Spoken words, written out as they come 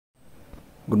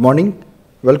Good morning.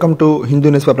 Welcome to Hindu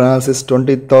Newspaper Analysis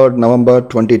 23rd November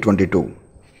 2022.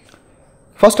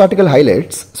 First article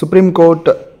highlights Supreme Court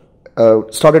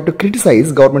started to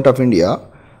criticize Government of India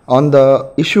on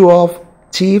the issue of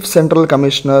Chief Central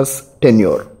Commissioner's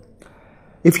tenure.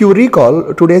 If you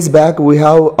recall, 2 days back we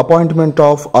have appointment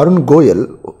of Arun Goyal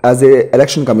as a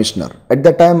election commissioner. At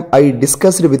that time I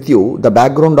discussed with you the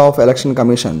background of election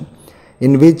commission,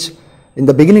 in which in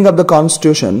the beginning of the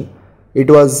constitution it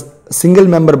was single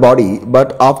member body,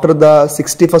 but after the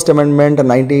 61st amendment in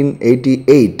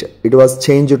 1988 it was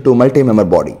changed to multi-member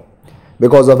body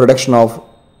because of reduction of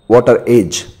voter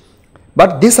age.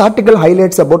 But this article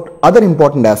highlights about other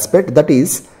important aspect, that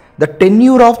is the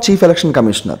tenure of Chief Election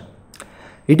Commissioner.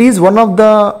 It is one of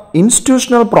the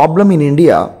institutional problem in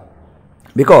India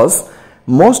because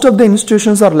most of the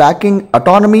institutions are lacking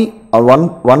autonomy on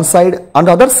one side, on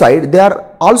the other side they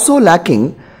are also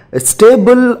lacking a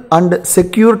stable and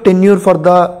secure tenure for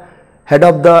the head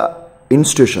of the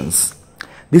institutions.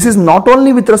 This is not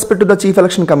only with respect to the Chief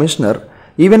Election Commissioner.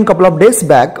 Even couple of days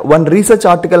back one research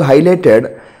article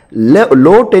highlighted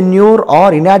low tenure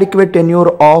or inadequate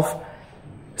tenure of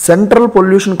central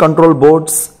pollution control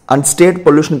boards and state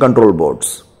pollution control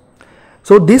boards.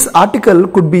 So this article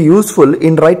could be useful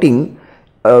in writing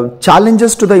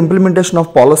challenges to the implementation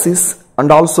of policies and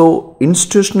also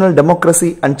institutional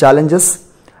democracy and challenges,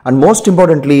 and most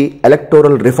importantly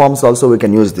electoral reforms also we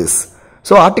can use this.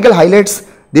 So article highlights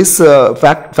this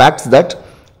facts that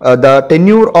the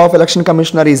tenure of election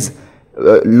commissioner is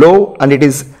low and it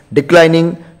is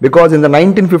declining, because in the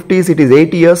 1950s it is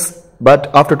 8 years,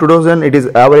 but after 2000 it is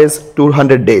average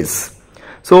 200 days.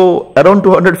 So around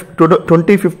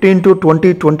 2015 to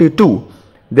 2022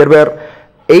 there were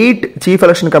 8 chief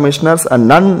election commissioners and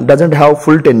none doesn't have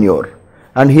full tenure,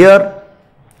 and here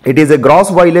it is a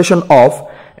gross violation of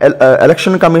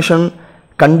Election Commission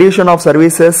Condition of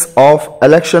Services of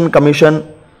Election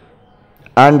Commission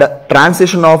and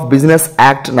Transition of Business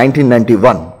Act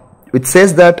 1991, which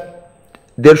says that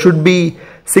there should be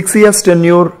 6 years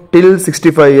tenure till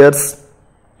 65 years,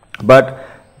 but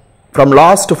from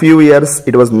last few years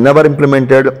it was never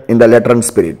implemented in the letter and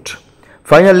spirit.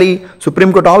 Finally,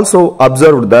 Supreme Court also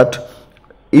observed that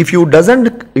if you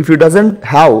doesn't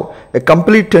have a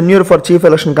complete tenure for Chief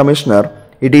Election Commissioner,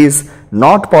 it is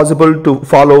not possible to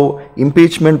follow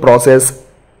impeachment process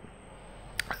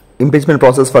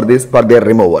for their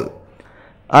removal.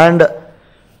 And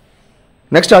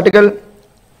next article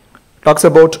talks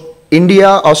about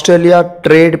India-Australia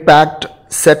Trade Pact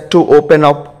set to open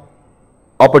up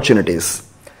opportunities.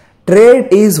 Trade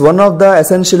is one of the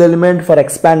essential elements for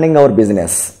expanding our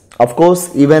business. Of course,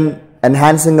 even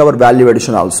enhancing our value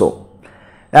addition also.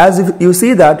 As if you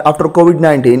see that after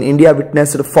COVID-19, India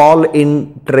witnessed a fall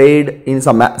in trade in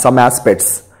some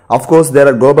aspects. Of course, there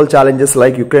are global challenges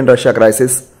like Ukraine-Russia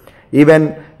crisis,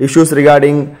 even issues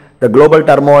regarding the global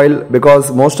turmoil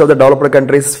because most of the developed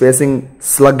countries facing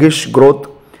sluggish growth.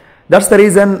 That's the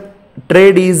reason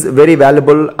trade is very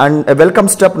valuable, and a welcome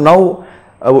step now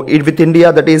with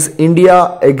India, that is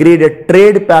India agreed a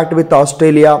trade pact with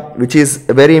Australia, which is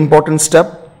a very important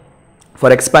step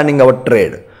for expanding our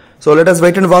trade. So let us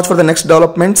wait and watch for the next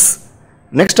developments.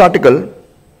 Next article,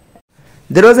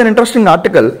 there was an interesting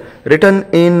article written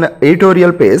in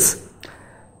editorial page.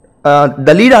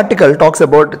 The lead article talks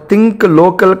about think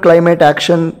local climate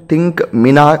action, think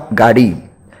Mina Gadi.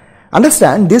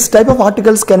 Understand, this type of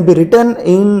articles can be written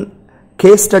in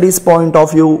case studies point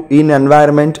of view in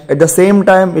environment. At the same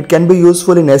time, it can be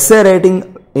useful in essay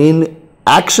writing in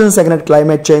actions against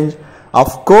climate change.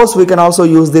 Of course, we can also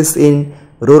use this in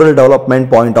rural development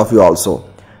point of view also,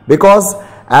 because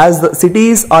as the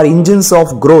cities are engines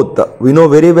of growth, we know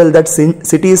very well that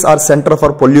cities are center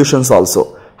for pollutions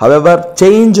also. However,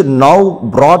 change now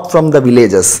brought from the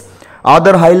villages.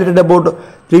 Other highlighted about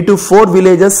 3 to 4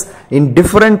 villages in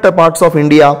different parts of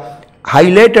India,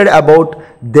 highlighted about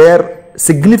their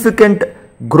significant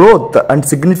growth and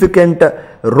significant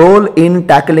role in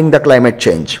tackling the climate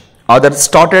change. Others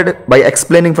started by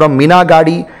explaining from Mina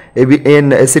Gadi,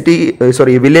 in a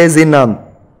village in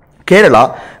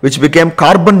Kerala, which became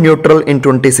carbon neutral in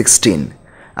 2016,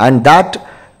 and that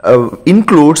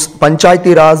includes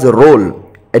Panchayati Raj role,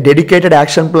 a dedicated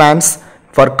action plans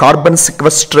for carbon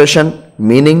sequestration,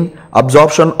 meaning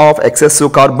absorption of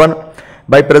excessive carbon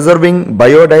by preserving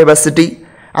biodiversity,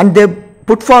 and they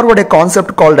put forward a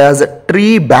concept called as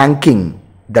tree banking,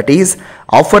 that is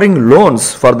offering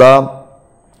loans for the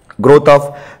growth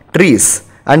of trees.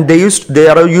 And they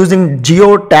are using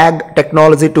geotag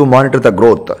technology to monitor the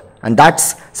growth, and that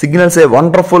signals a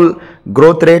wonderful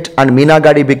growth rate, and Mina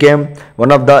Gadi became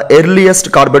one of the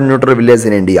earliest carbon neutral villages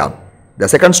in India. The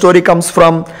second story comes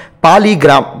from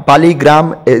Paligram.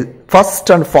 Paligram is first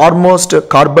and foremost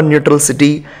carbon neutral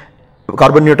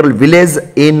village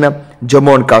in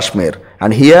Jammu and Kashmir.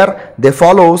 And here they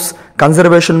follows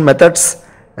conservation methods,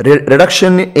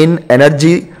 reduction in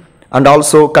energy, and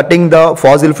also cutting the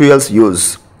fossil fuels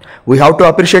use. We have to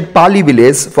appreciate Pali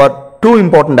village for two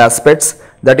important aspects,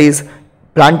 that is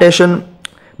plantation,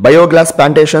 biogas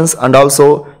plantations, and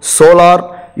also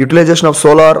utilization of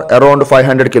solar around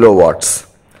 500 kilowatts.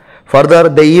 Further,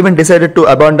 they even decided to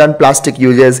abandon plastic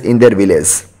uses in their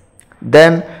village.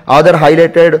 Then other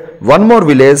highlighted one more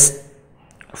village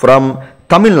from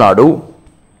Tamil Nadu,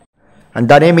 and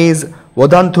the name is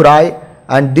Odanthurai,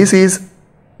 and this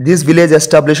village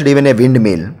established even a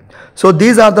windmill. So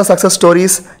these are the success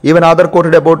stories. Even other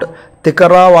quoted about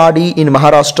Tikaravadi in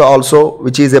Maharashtra also,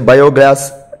 which is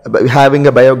having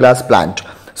a biogas plant.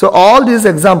 So all these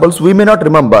examples we may not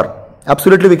remember.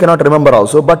 Absolutely we cannot remember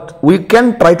also, but we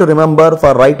can try to remember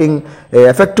for writing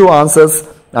effective answers,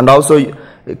 and also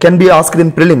can be asked in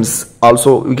prelims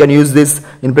also. We can use this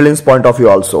in prelims point of view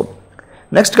also.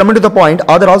 Next, coming to the point,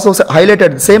 other also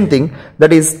highlighted the same thing,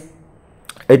 that is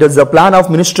it is the plan of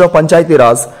Ministry of Panchayati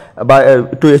Raj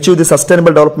to achieve the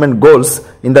sustainable development goals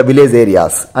in the village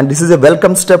areas, and this is a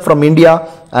welcome step from India,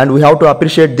 and we have to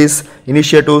appreciate these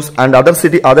initiatives, and other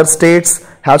states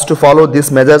has to follow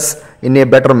these measures in a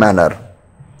better manner.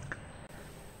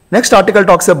 Next article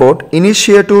talks about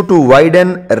initiative to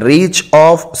widen reach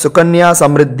of Sukanya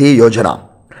Samriddhi Yojana.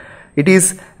 It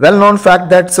is well known fact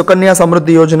that Sukanya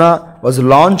Samriddhi Yojana was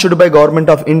launched by Government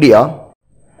of India.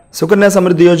 Sukanya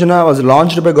Samriddhi Yojana was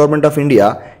launched by Government of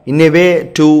India in a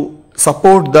way to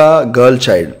support the girl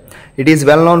child. It is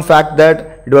well known fact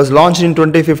that it was launched in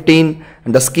 2015,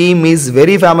 and the scheme is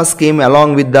very famous scheme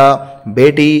along with the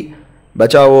Beti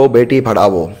Bachao, Beti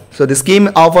Padhao. So the scheme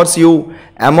offers you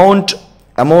amount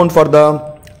for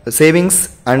the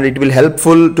savings, and it will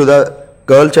helpful to the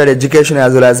girl child education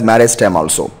as well as marriage time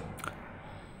also.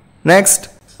 Next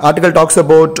article talks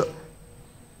about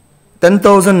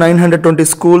 10,920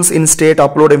 schools in state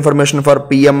upload information for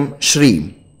PM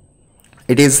Shri.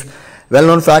 It is well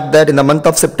known fact that in the month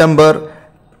of September,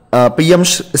 PM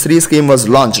Shri scheme was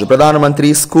launched, Pradhan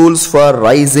Mantri Schools for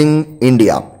Rising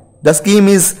India. The scheme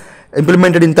is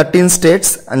implemented in 13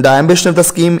 states, and the ambition of the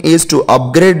scheme is to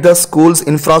upgrade the school's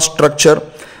infrastructure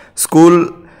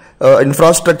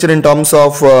in terms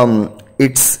of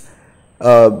its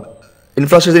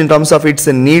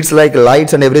needs like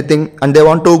lights and everything, and they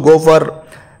want to go for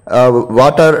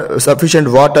sufficient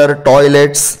water,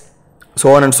 toilets,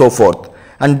 so on and so forth.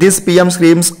 And these PM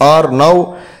schemes are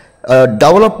now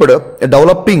developing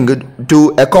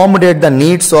to accommodate the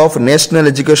needs of National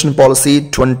Education Policy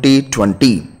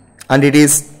 2020, and it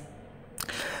is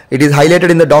highlighted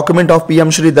in the document of PM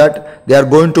Shri that they are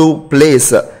going to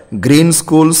place green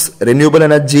schools, renewable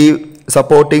energy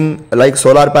supporting like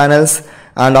solar panels,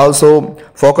 and also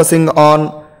focusing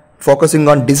on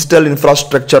digital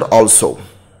infrastructure also.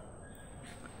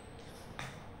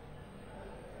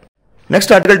 Next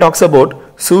article talks about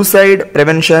suicide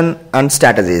prevention and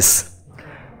strategies.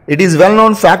 It is well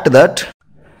known fact that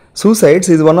suicides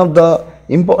is one of the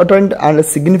important and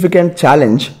significant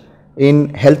challenge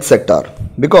in health sector,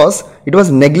 because it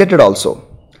was neglected also.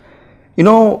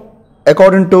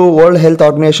 According to World Health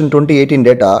Organization 2018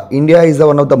 data, India is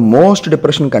one of the most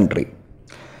depression country.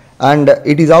 And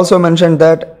it is also mentioned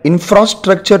that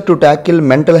infrastructure to tackle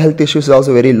mental health issues is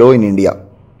also very low in India.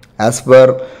 As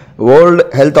per World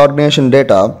Health Organization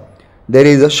data, there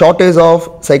is a shortage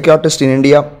of psychiatrists in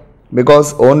India,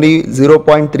 because only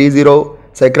 0.30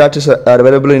 psychiatrists are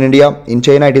available in India. In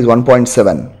China it is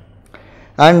 1.7.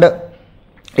 And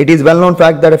it is well known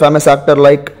fact that a famous actor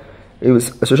like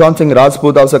Sushant Singh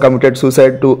Rajput also committed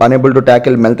suicide to unable to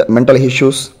tackle mental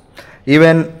issues.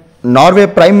 Even Norway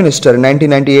Prime Minister in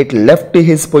 1998 left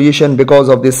his position because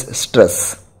of this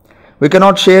stress. We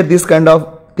cannot share this kind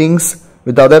of things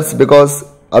with others, because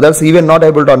others even not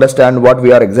able to understand what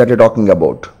we are exactly talking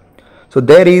about. So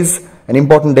there is an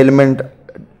important element,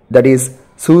 that is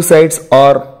suicides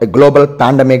are a global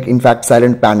pandemic, in fact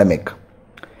silent pandemic.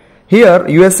 Here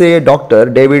USA Dr.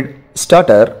 David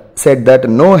Stutter said that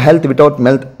no health without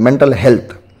mental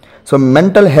health. So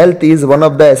mental health is one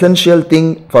of the essential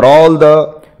thing for all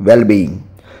the well-being.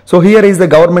 So here is the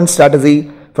government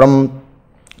strategy from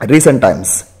recent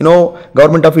times.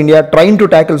 Government of India trying to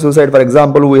tackle suicide. For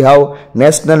example, we have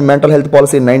National Mental Health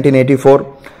Policy in 1984,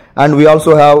 and we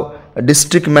also have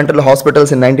district mental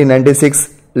hospitals in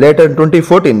 1996. Later in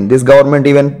 2014, this government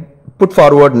even put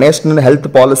forward National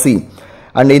Health Policy,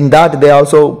 and in that they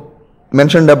also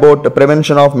mentioned about the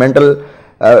prevention of mental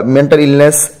mental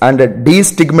illness and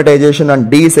destigmatization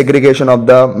and desegregation of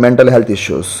the mental health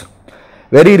issues.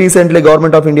 Very recently,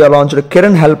 Government of India launched a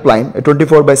Kiran helpline, a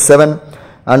 24/7,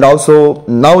 and also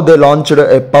now they launched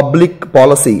a public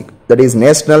policy, that is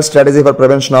National Strategy for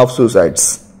Prevention of Suicides.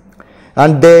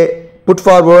 And they put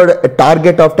forward a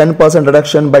target of 10%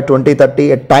 reduction by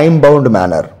 2030, a time-bound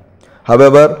manner.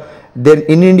 However,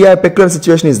 in India, a peculiar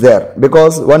situation is there,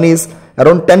 because one is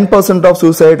around 10% of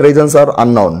suicide reasons are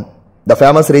unknown. The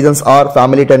famous reasons are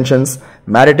family tensions,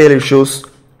 marital issues,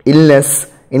 illness,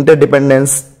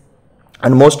 interdependence,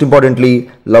 and most importantly,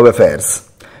 love affairs.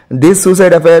 These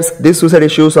suicide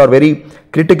issues are very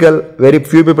critical, very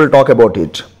few people talk about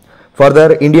it.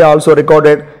 Further, India also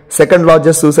recorded second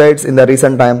largest suicides in the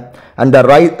recent time, and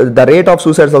the rate of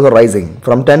suicides also rising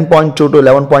from 10.2 to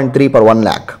 11.3 per 1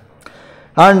 lakh.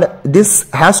 And this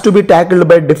has to be tackled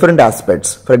by different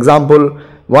aspects. For example,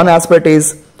 one aspect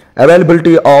is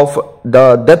availability of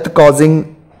the death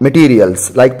causing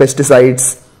materials like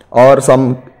pesticides or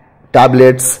some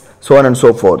tablets, so on and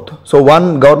so forth. So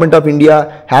Government of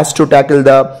India has to tackle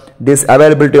this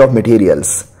availability of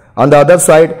materials. On the other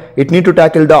side, it need to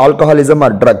tackle the alcoholism or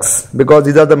drugs, because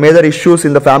these are the major issues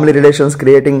in the family relations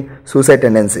creating suicide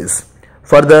tendencies.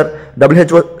 Further,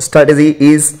 WHO strategy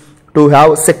is to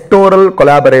have sectoral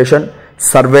collaboration,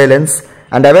 surveillance,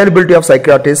 and availability of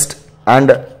psychiatrists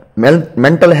and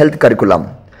mental health curriculum.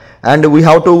 And we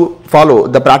have to follow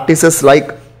the practices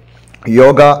like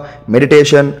yoga,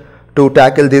 meditation to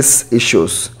tackle these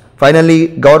issues. Finally,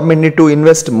 government need to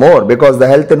invest more, because the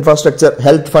health infrastructure,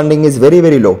 health funding is very,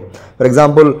 very low. For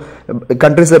example,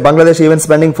 countries like Bangladesh even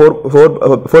spending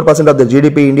 4% of the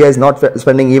GDP. India is not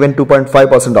spending even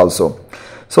 2.5% also.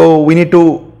 So we need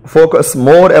to focus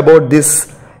more about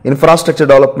this infrastructure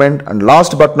development, and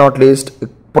last but not least,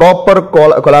 proper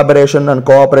collaboration and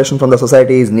cooperation from the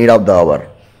society is need of the hour.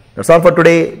 That's all for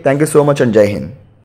today. Thank you so much and Jai Hind.